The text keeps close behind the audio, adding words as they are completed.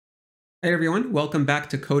Hey everyone, welcome back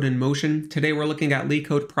to Code in Motion. Today we're looking at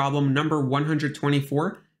LeetCode problem number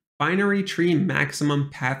 124, binary tree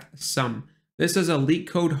maximum path sum. This is a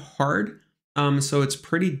LeetCode hard, so it's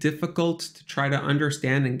pretty difficult to try to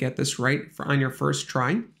understand and get this right on your first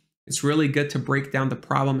try. It's really good to break down the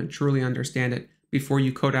problem and truly understand it before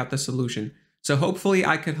you code out the solution. So hopefully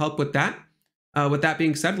I could help with that. With that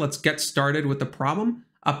being said, let's get started with the problem.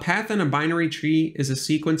 A path in a binary tree is a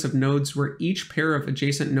sequence of nodes where each pair of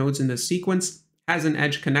adjacent nodes in the sequence has an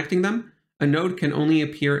edge connecting them. A node can only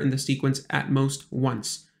appear in the sequence at most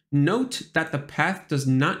once. Note that the path does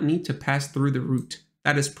not need to pass through the root.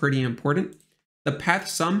 That is pretty important. The path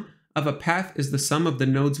sum of a path is the sum of the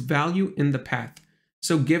node's value in the path.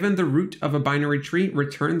 So given the root of a binary tree,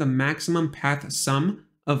 return the maximum path sum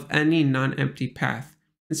of any non-empty path.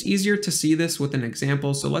 It's easier to see this with an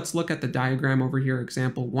example, so let's look at the diagram over here.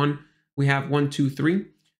 Example 1, we have 1, 2, 3.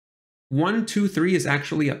 1, 2, 3 is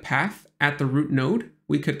actually a path at the root node.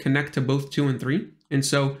 We could connect to both 2 and 3, and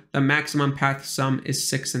so the maximum path sum is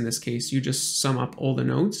 6 in this case. You just sum up all the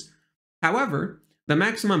nodes. However, the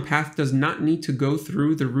maximum path does not need to go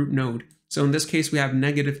through the root node. So in this case, we have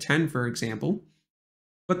 -10, for example,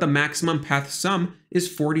 but the maximum path sum is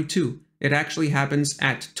 42. It actually happens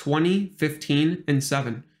at 20, 15, and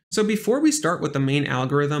 7. So before we start with the main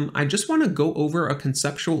algorithm, I just want to go over a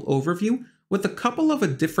conceptual overview with a couple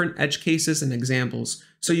of different edge cases and examples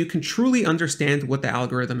so you can truly understand what the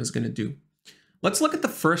algorithm is going to do. Let's look at the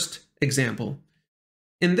first example.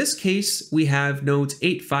 In this case, we have nodes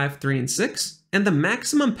 8, 5, 3, and 6, and the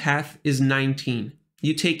maximum path is 19.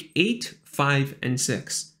 You take 8, 5, and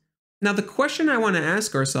 6. Now the question I want to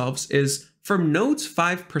ask ourselves is, from nodes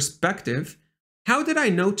 5 perspective, how did I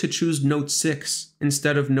know to choose node 6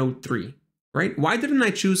 instead of node 3, right? Why didn't I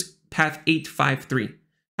choose path 8, 5, 3?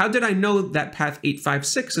 How did I know that path 8, 5,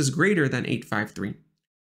 6 is greater than 8, 5, 3?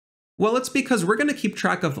 Well, it's because we're going to keep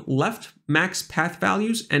track of left max path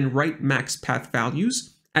values and right max path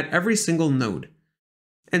values at every single node.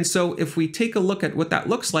 And so if we take a look at what that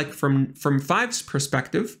looks like from 5's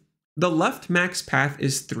perspective, the left max path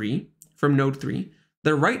is 3 from node 3.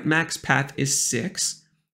 The right max path is 6.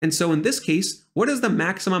 And so in this case, what is the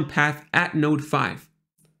maximum path at node 5?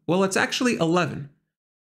 Well, it's actually 11.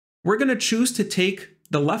 We're going to choose to take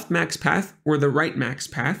the left max path or the right max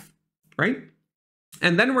path, right?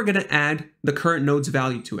 And then we're going to add the current node's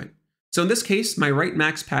value to it. So in this case, my right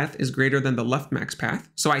max path is greater than the left max path.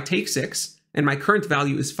 So I take 6, and my current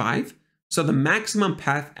value is 5. So the maximum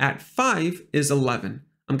path at 5 is 11.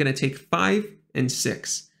 I'm going to take 5 and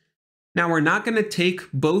 6. Now we're not going to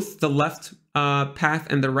take both the left path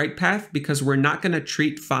and the right path because we're not going to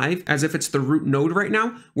treat 5 as if it's the root node right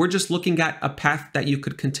now. We're just looking at a path that you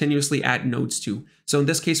could continuously add nodes to. So in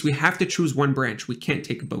this case, we have to choose one branch. We can't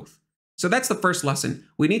take both. So that's the first lesson.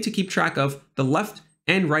 We need to keep track of the left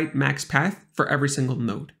and right max path for every single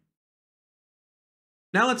node.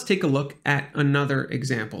 Now let's take a look at another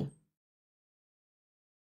example.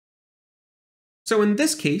 So in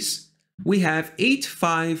this case, we have 8,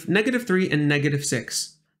 5, -3, and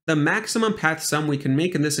 -6. The maximum path sum we can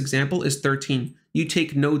make in this example is 13. You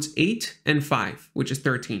take nodes 8 and 5, which is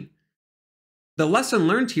 13. The lesson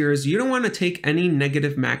learned here is you don't want to take any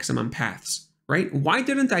negative maximum paths, right? Why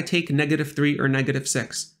didn't I take -3 or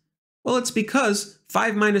 -6? Well, it's because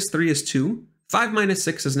 5 minus 3 is 2, 5 minus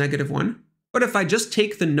 6 is -1. But if I just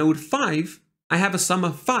take the node 5, I have a sum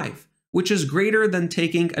of 5, which is greater than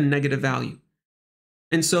taking a negative value.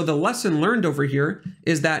 And so the lesson learned over here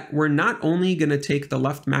is that we're not only going to take the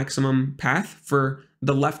left maximum path for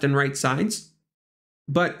the left and right sides,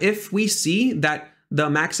 but if we see that the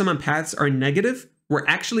maximum paths are negative, we're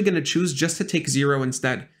actually going to choose just to take 0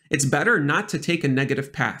 instead. It's better not to take a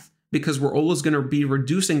negative path because we're always going to be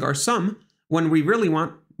reducing our sum when we really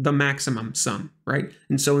want the maximum sum, right?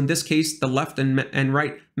 And so in this case, the left and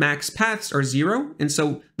right max paths are 0. And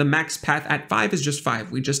so the max path at 5 is just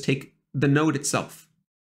 5. We just take the node itself.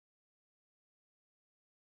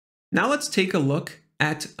 Now let's take a look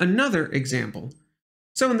at another example.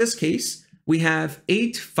 So in this case, we have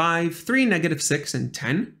 8, 5, 3, -6, and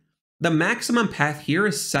 10. The maximum path here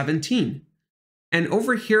is 17. And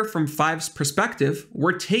over here from 5's perspective,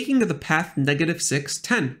 we're taking the path -6,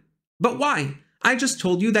 10. But why? I just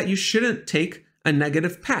told you that you shouldn't take a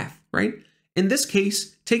negative path, right? In this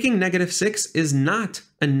case, taking -6 is not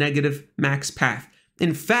a negative max path.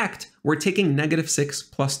 In fact, we're taking -6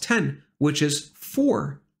 plus 10, which is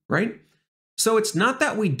 4. Right? So it's not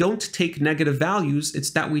that we don't take negative values, it's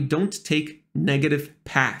that we don't take negative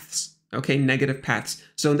paths, okay? Negative paths.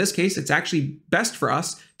 So in this case, it's actually best for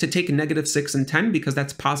us to take -6 and 10 because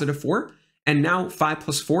that's +4, and now 5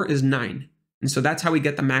 plus 4 is 9. And so that's how we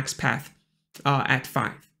get the max path at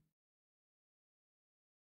 5.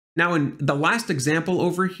 Now, in the last example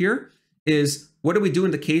over here is, what do we do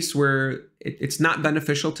in the case where it's not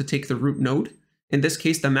beneficial to take the root node? In this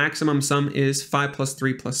case, the maximum sum is 5 plus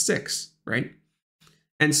 3 plus 6, right?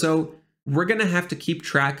 And so we're going to have to keep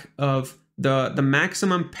track of the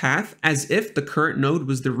maximum path as if the current node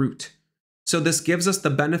was the root. So this gives us the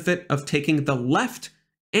benefit of taking the left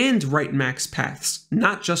and right max paths,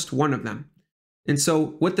 not just one of them. And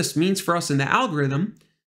so what this means for us in the algorithm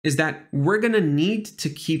is that we're going to need to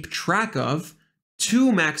keep track of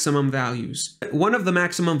 2 maximum values. One of the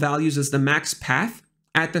maximum values is the max path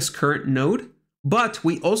at this current node, but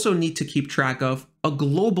we also need to keep track of a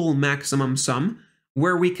global maximum sum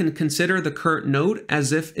where we can consider the current node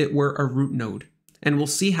as if it were a root node. And we'll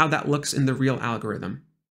see how that looks in the real algorithm.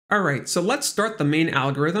 All right, so let's start the main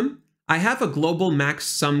algorithm. I have a global max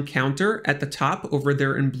sum counter at the top over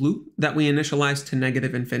there in blue that we initialized to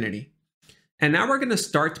 -infinity. And now we're going to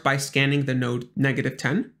start by scanning the node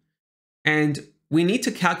 -10. And we need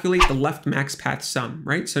to calculate the left max path sum,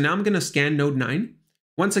 right? So now I'm going to scan node 9.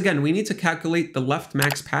 Once again, we need to calculate the left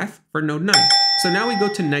max path for node 9. So now we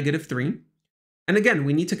go to -3. And again,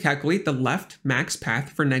 we need to calculate the left max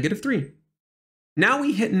path for -3. Now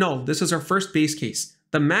we hit null. This is our first base case.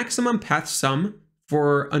 The maximum path sum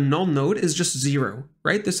for a null node is just 0,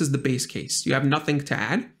 right? This is the base case. You have nothing to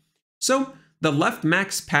add. So the left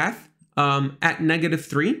max path at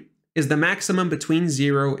 -3 is the maximum between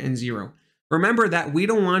 0 and 0. Remember that we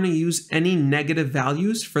don't want to use any negative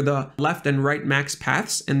values for the left and right max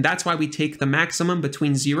paths, and that's why we take the maximum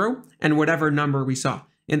between 0 and whatever number we saw.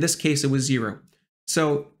 In this case, it was 0.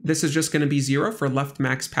 So this is just going to be 0 for left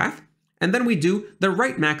max path. And then we do the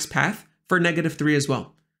right max path for -3 as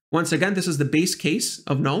well. Once again, this is the base case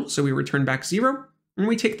of null, so we return back 0, and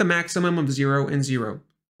we take the maximum of 0 and 0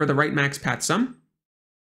 for the right max path sum.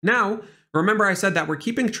 Now, remember I said that we're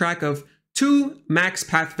keeping track of 2 max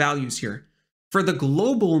path values here. For the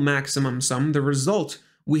global maximum sum, the result,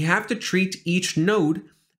 we have to treat each node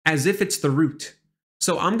as if it's the root.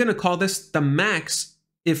 So I'm going to call this the max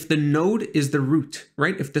if the node is the root,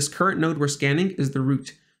 right? If this current node we're scanning is the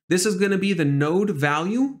root. This is going to be the node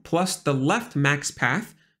value plus the left max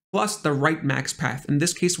path plus the right max path. In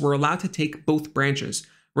this case, we're allowed to take both branches.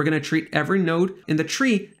 We're going to treat every node in the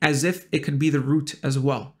tree as if it could be the root as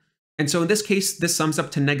well. And so in this case, this sums up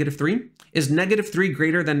to -3. Is -3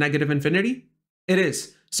 greater than -infinity? It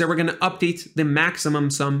is. So we're going to update the maximum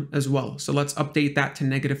sum as well. So let's update that to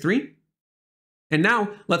 -3. And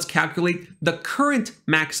now let's calculate the current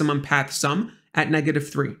maximum path sum at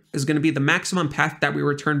 -3. Is going to be the maximum path that we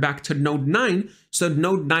return back to node 9. So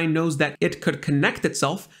node 9 knows that it could connect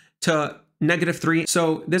itself to -3.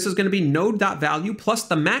 So this is going to be node.value plus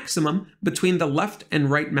the maximum between the left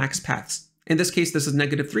and right max paths. In this case, this is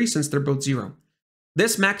 -3 since they're both 0.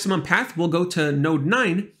 This maximum path will go to node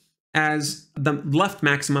 9 as the left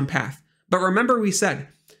maximum path. But remember we said,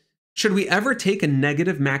 should we ever take a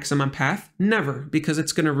negative maximum path? Never, because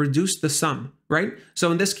it's going to reduce the sum, right?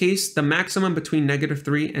 So in this case, the maximum between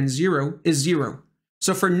 -3 and 0 is 0.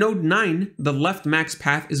 So for node 9, the left max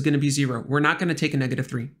path is going to be 0. We're not going to take a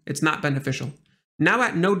 -3. It's not beneficial. Now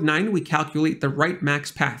at node 9, we calculate the right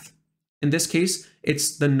max path. In this case,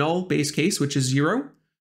 it's the null base case, which is 0.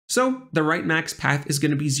 So the right max path is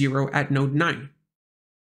going to be 0 at node 9.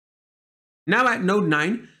 Now at node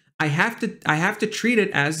 9, I have to treat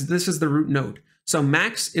it as this is the root node. So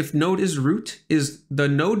max, if node is root, is the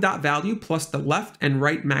node.value plus the left and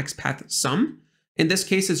right max path sum. In this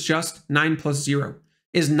case, it's just 9 plus 0.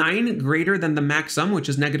 Is 9 greater than the max sum, which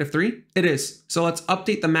is -3? It is. So let's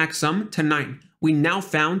update the max sum to 9. We now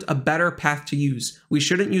found a better path to use. We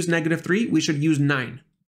shouldn't use -3, we should use 9.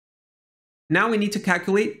 Now we need to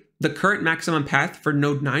calculate the current maximum path for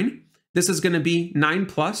node 9. This is going to be 9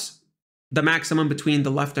 plus the maximum between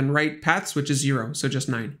the left and right paths, which is 0, so just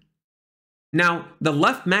 9. Now, the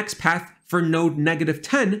left max path for node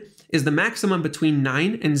 -10 is the maximum between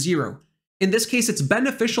 9 and 0. In this case, it's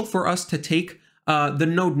beneficial for us to take the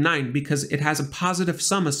node 9 because it has a positive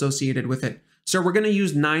sum associated with it. So we're going to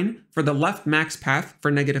use 9 for the left max path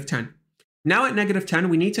for -10. Now at -10,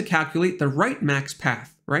 we need to calculate the right max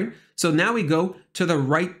path, right? So now we go to the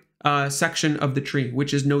right section of the tree,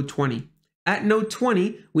 which is node 20. At node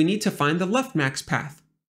 20, we need to find the left max path.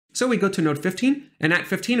 So we go to node 15, and at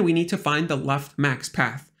 15, we need to find the left max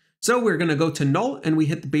path. So we're going to go to null, and we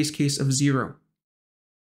hit the base case of 0.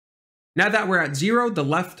 Now that we're at 0, the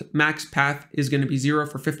left max path is going to be 0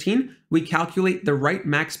 for 15. We calculate the right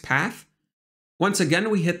max path. Once again,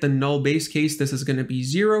 we hit the null base case. This is going to be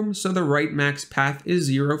 0, so the right max path is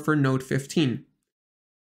 0 for node 15.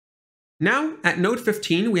 Now at node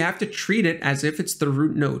 15, we have to treat it as if it's the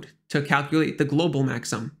root node to calculate the global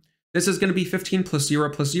maxsum. This is going to be 15 plus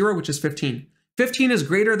 0, which is 15. 15 is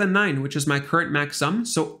greater than 9, which is my current max sum,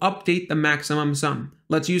 so update the maximum sum.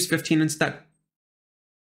 Let's use 15 instead.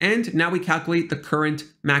 And now we calculate the current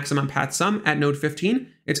maximum path sum at node 15.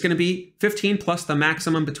 It's going to be 15 plus the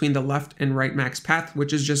maximum between the left and right max path,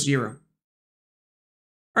 which is just 0.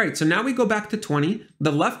 All right, so now we go back to 20.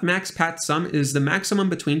 The left max path sum is the maximum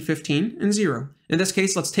between 15 and 0. In this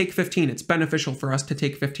case, let's take 15. It's beneficial for us to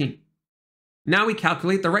take 15. Now we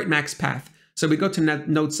calculate the right max path. So we go to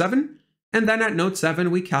node 7, and then at node 7,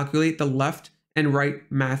 we calculate the left and right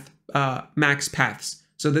max paths.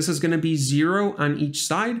 So this is going to be 0 on each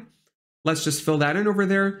side. Let's just fill that in over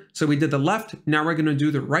there. So we did the left. Now we're going to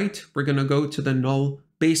do the right. We're going to go to the null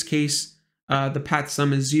base case. The path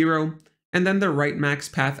sum is 0. And then the right max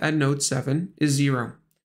path at node 7 is 0.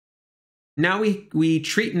 Now we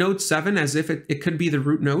treat node 7 as if it could be the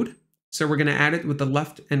root node. So we're going to add it with the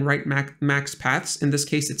left and right max paths. In this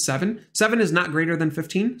case, it's 7. 7 is not greater than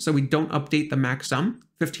 15, so we don't update the max sum.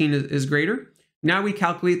 15 is greater. Now we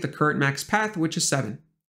calculate the current max path, which is 7.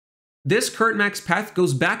 This current max path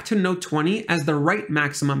goes back to node 20 as the right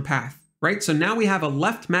maximum path, right? So now we have a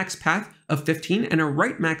left max path of 15 and a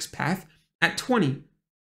right max path at 20.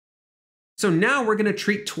 So now we're going to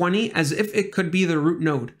treat 20 as if it could be the root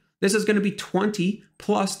node. This is going to be 20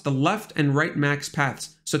 plus the left and right max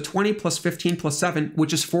paths. So 20 plus 15 plus 7,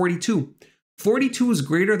 which is 42. 42 is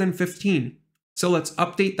greater than 15. So let's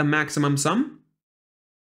update the maximum sum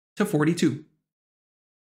to 42.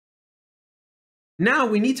 Now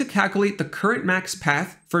we need to calculate the current max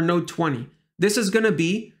path for node 20. This is going to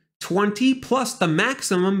be 20 plus the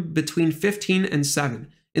maximum between 15 and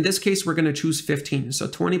 7. In this case, we're going to choose 15. So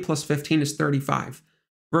 20 plus 15 is 35.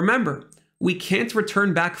 Remember, we can't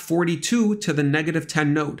return back 42 to the negative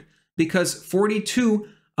 10 node because 42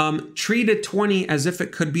 treated 20 as if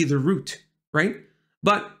it could be the root, right?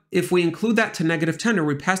 But if we include that to negative 10 or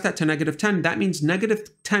we pass that to negative 10, that means negative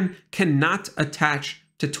 10 cannot attach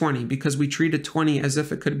to 20 because we treated 20 as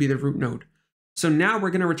if it could be the root node. So now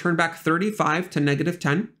we're going to return back 35 to negative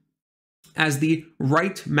 10 as the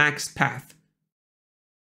right max path.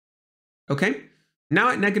 Okay, now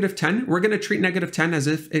at negative 10, we're going to treat negative 10 as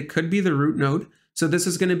if it could be the root node. So this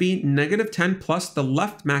is going to be negative 10 plus the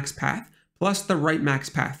left max path plus the right max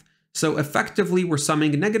path. So effectively, we're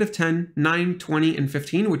summing negative 10, 9, 20, and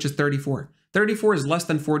 15, which is 34. 34 is less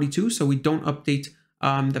than 42, so we don't update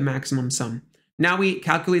the maximum sum. Now we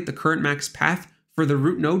calculate the current max path for the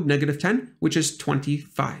root node, negative 10, which is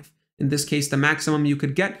 25. In this case, the maximum you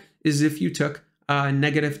could get is if you took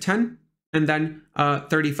negative 10 and then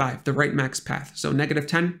 35, the right max path. So negative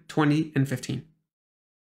 10, 20, and 15.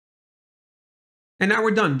 And now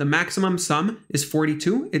we're done. The maximum sum is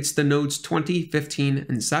 42. It's the nodes 20, 15,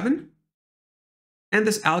 and 7. And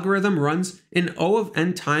this algorithm runs in O of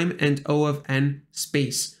n time and O of n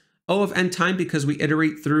space. O of n time because we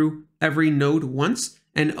iterate through every node once,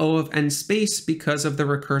 and O of n space because of the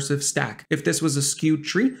recursive stack. If this was a skewed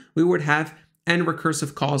tree, we would have n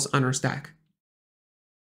recursive calls on our stack.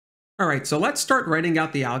 All right, so let's start writing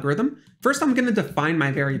out the algorithm. First, I'm going to define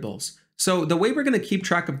my variables. So the way we're going to keep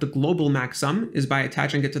track of the global maxsum is by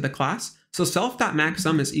attaching it to the class. So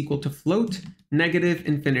self.maxsum is equal to float negative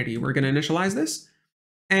infinity. We're going to initialize this.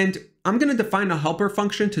 And I'm going to define a helper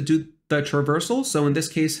function to do the traversal. So in this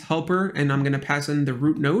case, helper, and I'm going to pass in the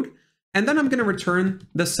root node. And then I'm going to return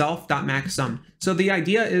the self.maxsum. So the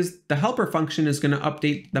idea is the helper function is going to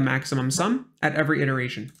update the maximum sum at every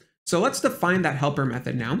iteration. So let's define that helper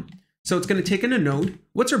method now. So it's going to take in a node.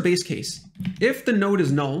 What's our base case? If the node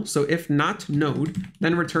is null, so if not node,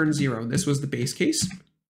 then return 0. This was the base case.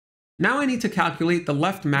 Now I need to calculate the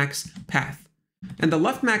left max path. And the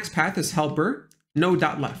left max path is helper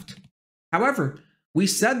node.left. However, we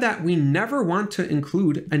said that we never want to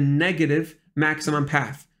include a negative maximum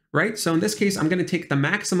path, right? So in this case, I'm going to take the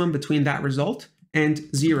maximum between that result and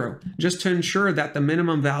 0, just to ensure that the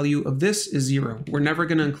minimum value of this is 0. We're never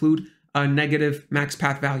going to include negative max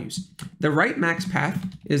path values. The right max path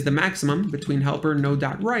is the maximum between helper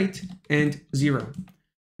node.right and 0.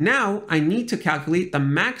 Now I need to calculate the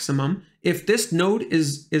maximum if this node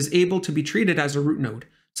is able to be treated as a root node.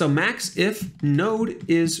 So max if node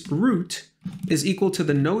is root is equal to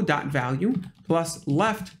the node.value plus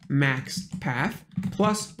left max path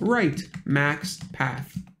plus right max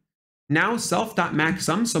path. Now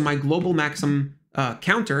self.maxsum, so my global maximum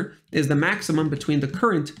counter is the maximum between the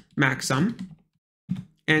current maxsum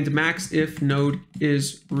and max if node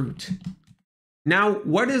is root. Now,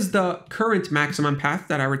 what is the current maximum path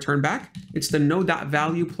that I return back? It's the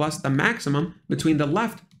no.value plus the maximum between the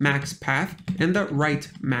left max path and the right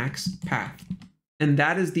max path. And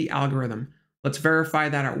that is the algorithm. Let's verify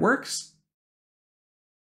that it works.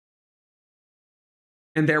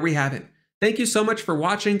 And there we have it. Thank you so much for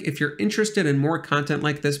watching. If you're interested in more content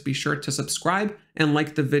like this, be sure to subscribe and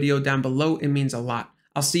like the video down below. It means a lot.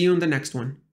 I'll see you in the next one.